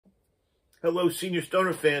Hello, Senior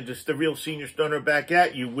Stoner fans. It's the real Senior Stoner back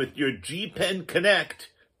at you with your Gpen Connect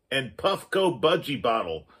and Puffco Budsy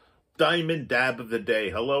bottle. Diamond dab of the day.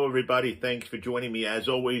 Hello, everybody. Thanks for joining me. As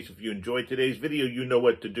always, if you enjoyed today's video, you know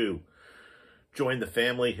what to do. Join the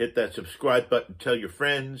family. Hit that subscribe button. Tell your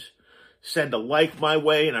friends. Send a like my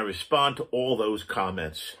way, and I respond to all those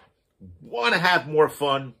comments. Want to have more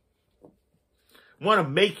fun? Want to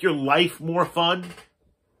make your life more fun?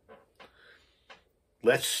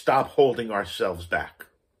 Let's stop holding ourselves back.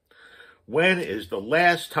 When is the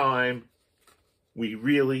last time we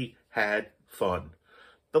really had fun?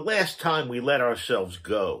 The last time we let ourselves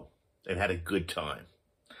go and had a good time?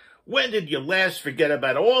 When did you last forget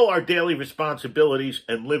about all our daily responsibilities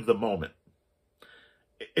and live the moment?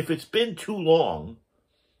 If it's been too long,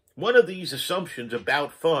 one of these assumptions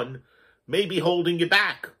about fun may be holding you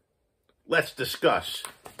back. Let's discuss.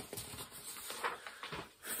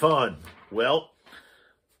 Fun. Well,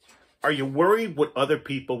 are you worried what other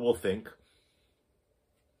people will think?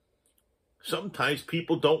 Sometimes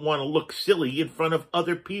people don't want to look silly in front of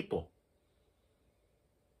other people.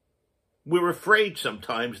 We're afraid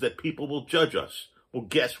sometimes that people will judge us. Well,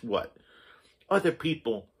 guess what? Other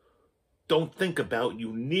people don't think about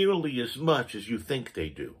you nearly as much as you think they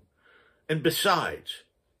do. And besides,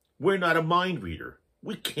 we're not a mind reader.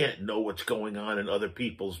 We can't know what's going on in other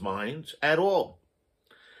people's minds at all.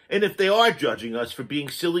 And if they are judging us for being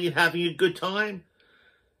silly and having a good time,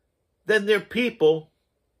 then they're people,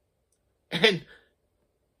 and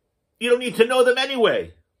you don't need to know them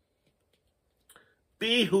anyway.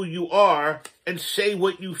 Be who you are and say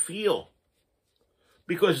what you feel,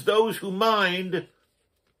 because those who mind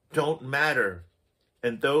don't matter,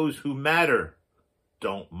 and those who matter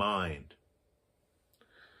don't mind.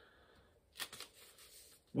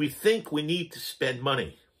 We think we need to spend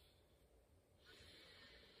money.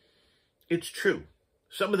 It's true.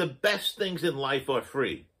 Some of the best things in life are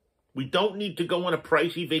free. We don't need to go on a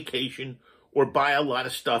pricey vacation or buy a lot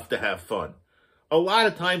of stuff to have fun. A lot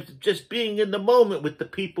of times, it's just being in the moment with the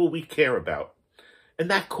people we care about. And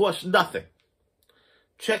that costs nothing.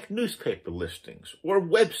 Check newspaper listings or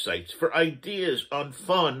websites for ideas on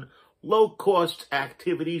fun, low-cost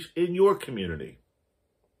activities in your community.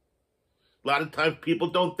 A lot of times, people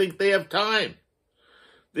don't think they have time.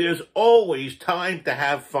 There's always time to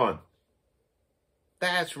have fun.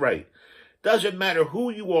 That's right. Doesn't matter who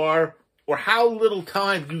you are or how little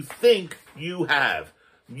time you think you have.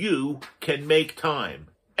 You can make time.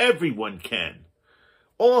 Everyone can.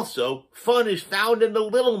 Also, fun is found in the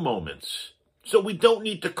little moments. So we don't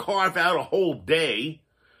need to carve out a whole day.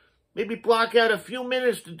 Maybe block out a few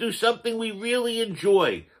minutes to do something we really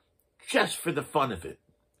enjoy, just for the fun of it.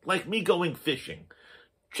 Like me going fishing,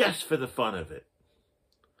 just for the fun of it.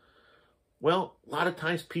 Well, a lot of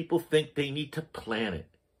times people think they need to plan it.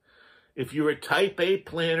 If you're a type A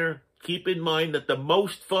planner, keep in mind that the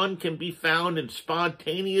most fun can be found in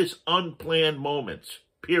spontaneous, unplanned moments,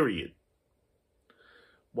 period.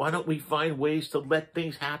 Why don't we find ways to let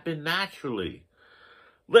things happen naturally?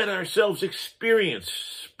 Let ourselves experience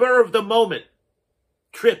spur of the moment,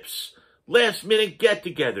 trips, last-minute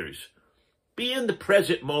get-togethers. Be in the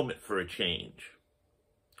present moment for a change.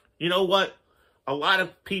 You know what? A lot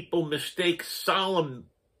of people mistake solemn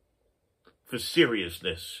for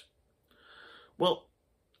seriousness. Well,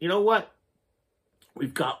 you know what?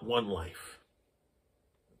 We've got one life.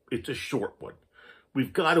 It's a short one.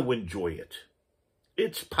 We've got to enjoy it.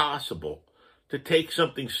 It's possible to take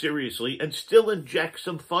something seriously and still inject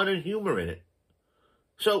some fun and humor in it.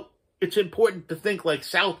 So it's important to think like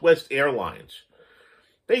Southwest Airlines.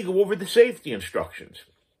 They go over the safety instructions,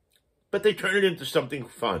 but they turn it into something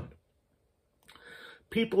fun.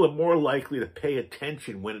 People are more likely to pay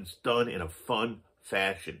attention when it's done in a fun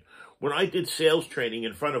fashion. When I did sales training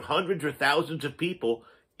in front of hundreds or thousands of people,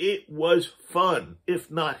 it was fun,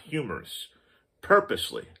 if not humorous,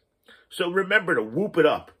 purposely. So remember to whoop it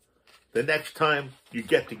up the next time you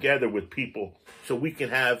get together with people so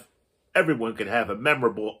everyone can have a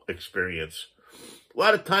memorable experience. A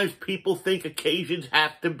lot of times people think occasions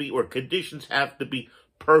have to be, or conditions have to be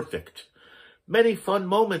perfect. Many fun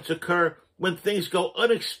moments occur when things go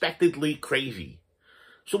unexpectedly crazy.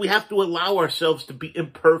 So we have to allow ourselves to be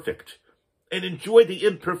imperfect and enjoy the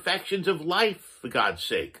imperfections of life, for God's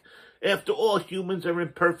sake. After all, humans are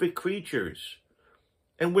imperfect creatures,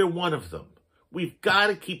 and we're one of them. We've got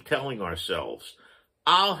to keep telling ourselves,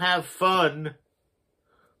 I'll have fun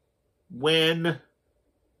when...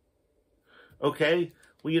 Okay?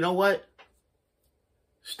 Well, you know what?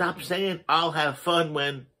 Stop saying, I'll have fun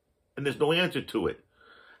when, and there's no answer to it.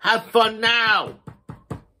 Have fun now.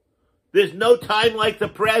 There's no time like the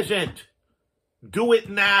present. Do it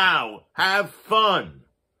now. Have fun.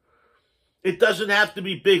 It doesn't have to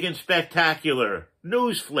be big and spectacular.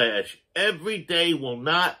 Newsflash, every day will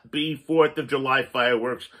not be 4th of July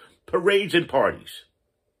fireworks, parades, and parties.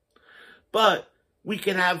 But we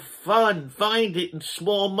can have fun, find it in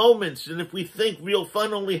small moments, and if we think real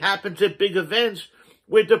fun only happens at big events,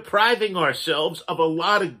 we're depriving ourselves of a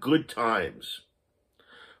lot of good times.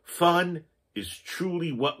 Fun is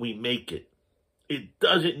truly what we make it. It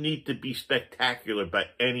doesn't need to be spectacular by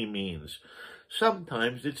any means.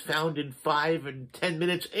 Sometimes it's found in 5 and 10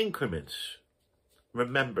 minutes increments.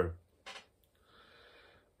 Remember,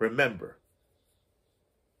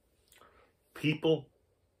 people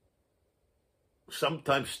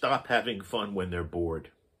sometimes stop having fun when they're bored.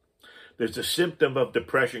 There's a symptom of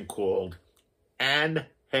depression called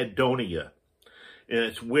anhedonia, and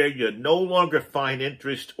it's where you no longer find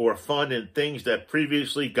interest or fun in things that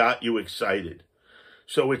previously got you excited.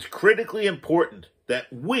 So it's critically important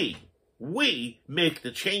that we make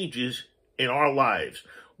the changes in our lives.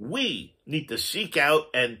 We need to seek out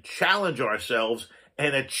and challenge ourselves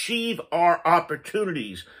and achieve our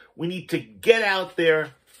opportunities. We need to get out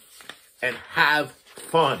there and have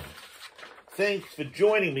fun. Thanks for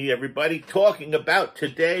joining me, everybody, talking about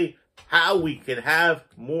today how we can have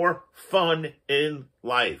more fun in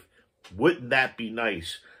life. Wouldn't that be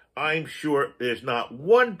nice? I'm sure there's not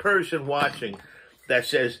one person watching that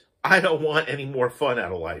says, I don't want any more fun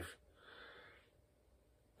out of life.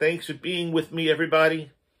 Thanks for being with me,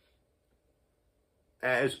 everybody.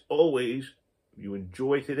 As always, if you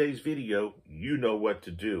enjoy today's video, you know what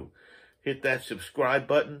to do. Hit that subscribe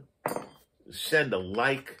button, send a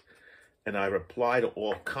like, and I reply to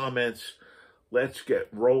all comments. Let's get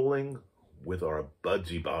rolling with our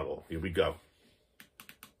Budsy bottle. Here we go.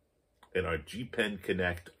 And our Gpen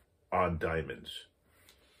Connect on diamonds.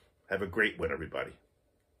 Have a great one, everybody.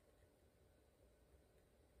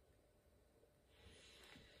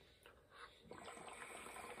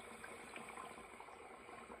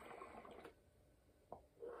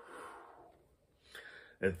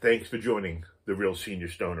 And thanks for joining The Real Senior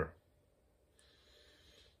Stoner.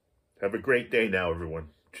 Have a great day now, everyone.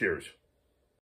 Cheers.